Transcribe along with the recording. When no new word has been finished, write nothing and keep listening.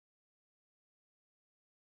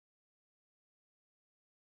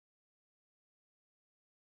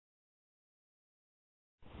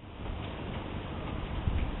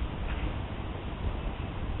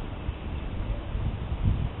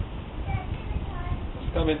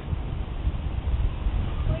Come in.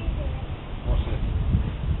 What's this?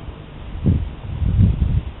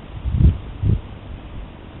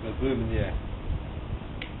 There's boom in the air.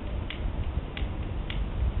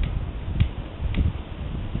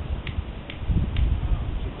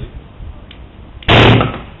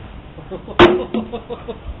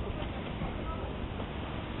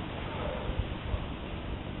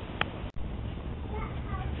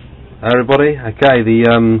 Hi everybody, okay,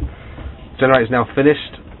 the generator's now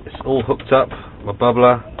finished, it's all hooked up, my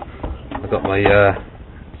bubbler, I've got my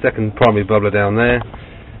second primary bubbler down there,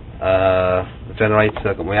 the generator,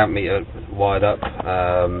 I've got my amp meter wired up,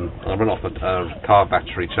 I run off a car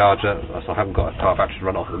battery charger, so I haven't got a car battery to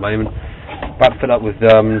run off at the moment. About to fill up with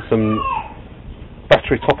some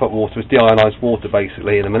battery top-up water, it's deionised water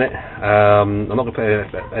basically in a minute. I'm not going to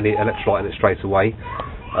put any electrolyte in it straight away.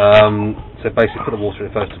 So basically put the water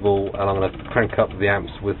in first of all, and I'm going to crank up the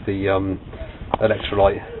amps with the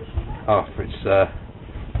electrolyte after it's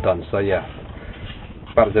done. So yeah,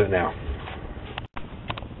 about to do it now.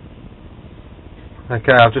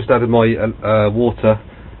 Okay, I've just added my deionised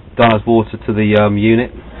water to the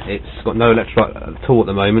unit. It's got no electrolyte at all at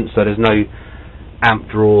the moment, so there's no amp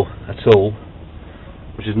draw at all,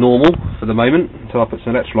 which is normal for the moment until I put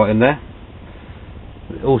some electrolyte in there.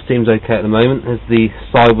 It all seems okay at the moment. There's the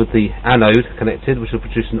side with the anode connected, which will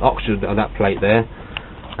produce an oxygen on that plate there,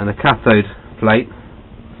 and the cathode plate,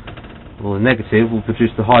 or the negative, will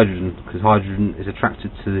produce the hydrogen, because hydrogen is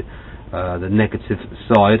attracted to the negative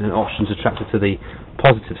side and oxygen is attracted to the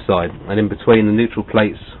positive side, and in between the neutral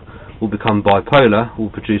plates will become bipolar,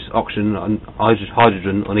 will produce oxygen and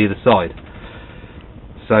hydrogen on either side.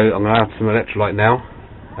 So I'm going to add some electrolyte now,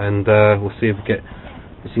 and we'll see if we get.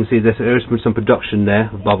 As you can see, there is some production there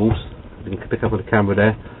of bubbles. You can pick up on the camera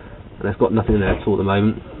there, and there's got nothing there at all at the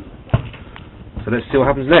moment. So let's see what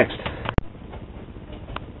happens next.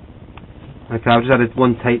 Okay, I've just added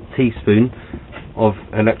 1 teaspoon of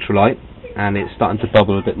electrolyte, and it's starting to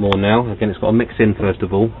bubble a bit more now. Again, it's got to mix in first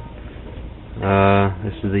of all.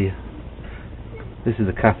 This is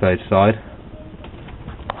the cathode side.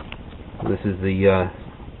 This is the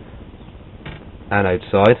anode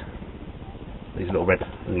side. These little red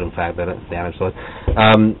little fag there, that's the anode side.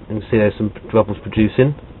 You can see there's some bubbles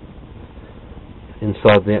producing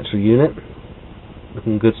inside the actual unit.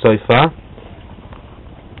 Looking good so far.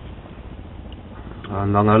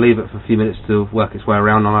 And I'm going to leave it for a few minutes to work its way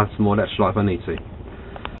around, and I'll add some more electrolyte if I need to.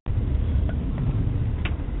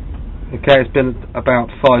 Okay, it's been about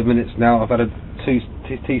 5 minutes now. I've added 2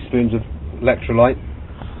 teaspoons of electrolyte,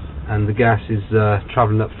 and the gas is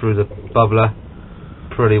travelling up through the bubbler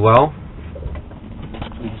pretty well.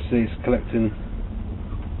 You can see it's collecting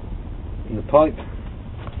in the pipe.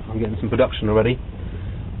 I'm getting some production already.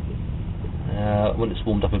 When it's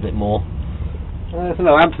warmed up a bit more. There's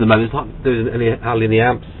no amps at the moment. It's not doing hardly any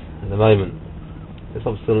amps at the moment. It's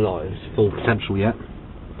obviously not its full potential yet,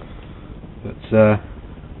 but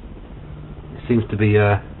it seems to be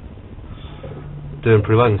doing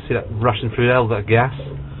pretty well. You can see that rushing through there, all that gas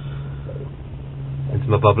into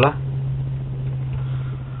my bubbler.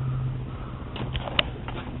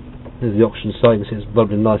 There's the oxygen side, you can see it's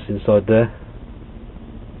bubbling nicely inside there.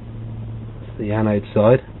 That's the anode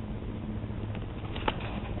side.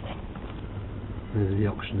 There's the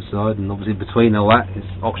oxygen side, and obviously between all that is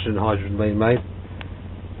oxygen and hydrogen being made.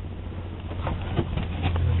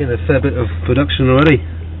 Getting a fair bit of production already.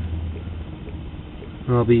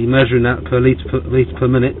 I'll be measuring that per litre per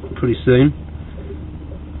minute pretty soon.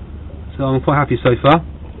 So I'm quite happy so far.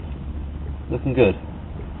 Looking good.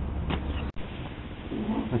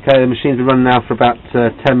 Okay, the machine's been running now for about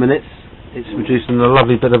 10 minutes. It's producing a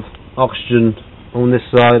lovely bit of oxygen on this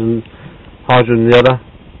side and hydrogen on the other.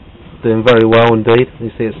 Doing very well indeed. You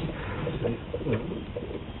see it's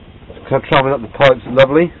travelling up the pipes,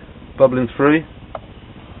 lovely, bubbling through.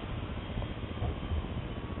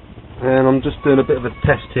 And I'm just doing a bit of a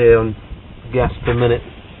test here on gas per minute.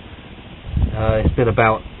 It's been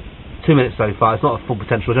about 2 minutes so far. It's not a full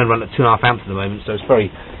potential. It's only running at 2.5 amps at the moment, so it's very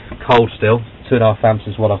cold still. 2.5 amps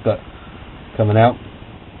is what I've got coming out.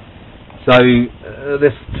 So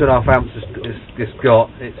this 2.5 amps it's got.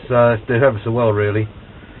 It's doing ever so well really.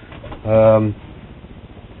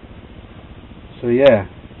 So yeah,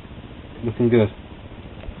 looking good.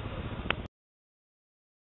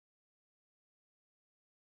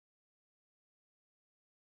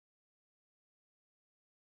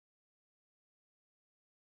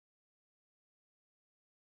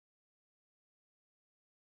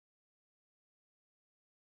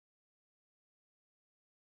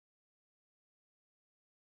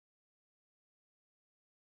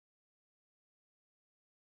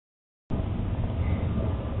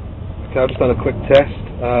 Okay, I've just done a quick test.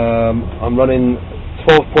 I'm running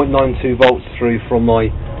 12.92 volts through from my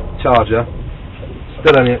charger.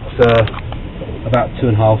 Still only at about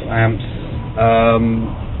 2.5 amps.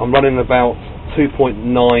 I'm running about 2.9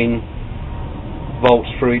 volts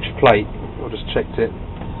through each plate. I just checked it.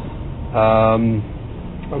 I'm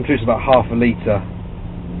producing about half a litre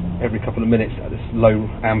every couple of minutes at this low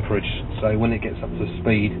amperage. So when it gets up to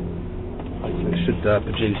speed, hopefully it should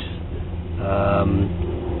produce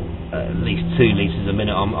at least 2 litres a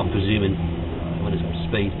minute. I'm presuming when it's up to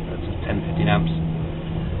speed. That's 10-15 amps.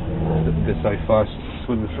 Looking good so far. It's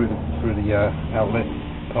swimming through the outlet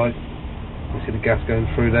pipe. You see the gas going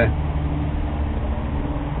through there.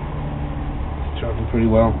 It's travelling pretty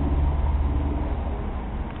well.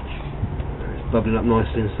 It's bubbling up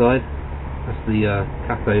nicely inside. That's the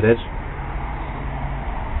cathode edge.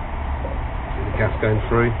 See the gas going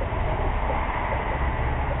through.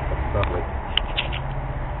 Lovely.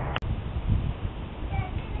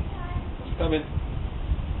 It's coming.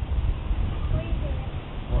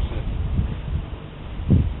 Watch this.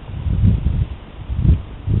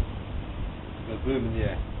 The boom in the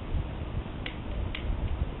air.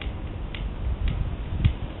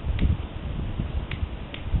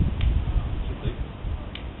 Should be.